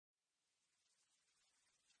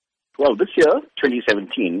Well, this year,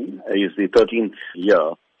 2017, is the 13th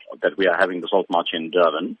year that we are having the Salt March in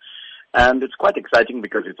Durban. And it's quite exciting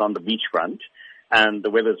because it's on the beachfront and the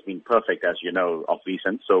weather's been perfect, as you know, of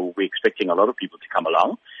recent. So we're expecting a lot of people to come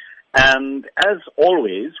along. And as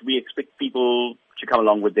always, we expect people to come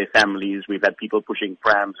along with their families. We've had people pushing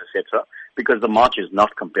prams, etc., because the march is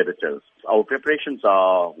not competitive. Our preparations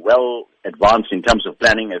are well advanced in terms of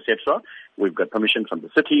planning, etc. We've got permission from the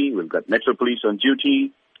city. We've got Metro Police on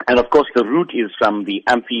duty. And of course, the route is from the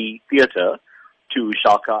amphitheater to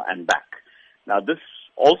Shaka and back. Now, this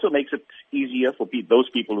also makes it easier for those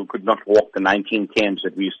people who could not walk the 19 kms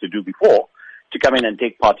that we used to do before to come in and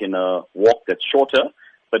take part in a walk that's shorter,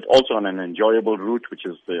 but also on an enjoyable route, which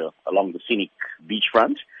is along the scenic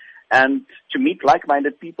beachfront, and to meet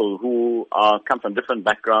like-minded people who come from different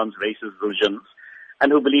backgrounds, races, religions,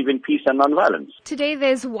 and who believe in peace and non-violence. Today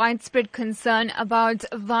there's widespread concern about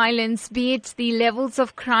violence, be it the levels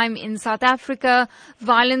of crime in South Africa,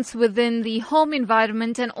 violence within the home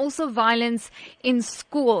environment, and also violence in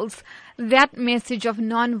schools. That message of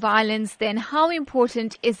non-violence, then, how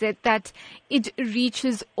important is it that it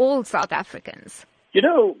reaches all South Africans? You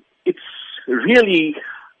know, it's really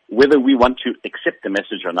whether we want to accept the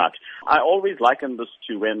message or not. I always liken this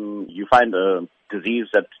to when you find a disease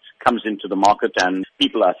that comes into the market and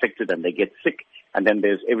people are affected and they get sick, and then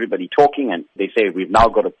there's everybody talking and they say we've now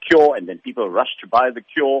got a cure, and then people rush to buy the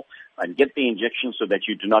cure and get the injection so that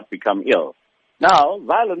you do not become ill. Now,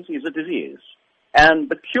 violence is a disease, and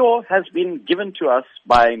the cure has been given to us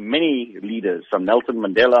by many leaders, from Nelson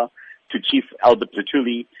Mandela to Chief Albert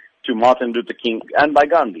Luthuli to Martin Luther King, and by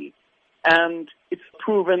Gandhi. And it's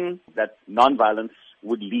proven that nonviolence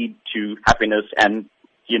would lead to happiness and,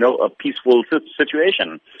 you know, a peaceful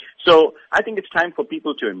situation. So I think it's time for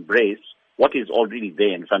people to embrace what is already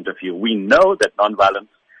there in front of you. We know that nonviolence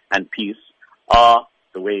and peace are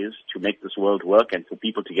the ways to make this world work and for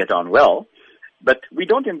people to get on well, but we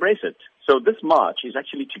don't embrace it. So this march is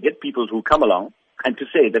actually to get people who come along and to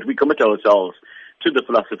say that we commit ourselves to the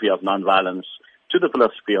philosophy of nonviolence, to the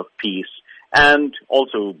philosophy of peace, and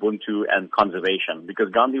also Ubuntu and conservation, because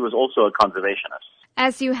Gandhi was also a conservationist.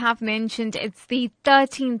 As you have mentioned, it's the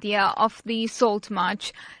 13th year of the Salt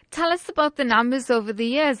March. Tell us about the numbers over the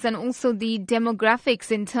years and also the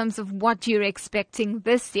demographics in terms of what you're expecting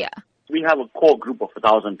this year. We have a core group of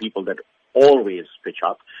 1,000 people that always pitch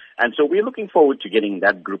up, and so we're looking forward to getting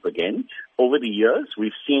that group again. Over the years,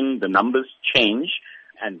 we've seen the numbers change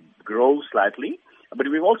and grow slightly, but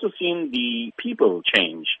we've also seen the people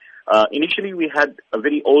change. Initially, we had a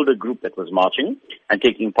very older group that was marching and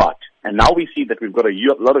taking part. And now we see that we've got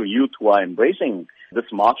a lot of youth who are embracing this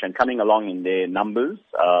march and coming along in their numbers,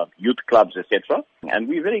 youth clubs, etc. And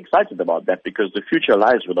we're very excited about that because the future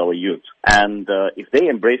lies with our youth. And if they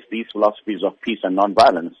embrace these philosophies of peace and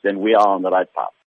nonviolence, then we are on the right path.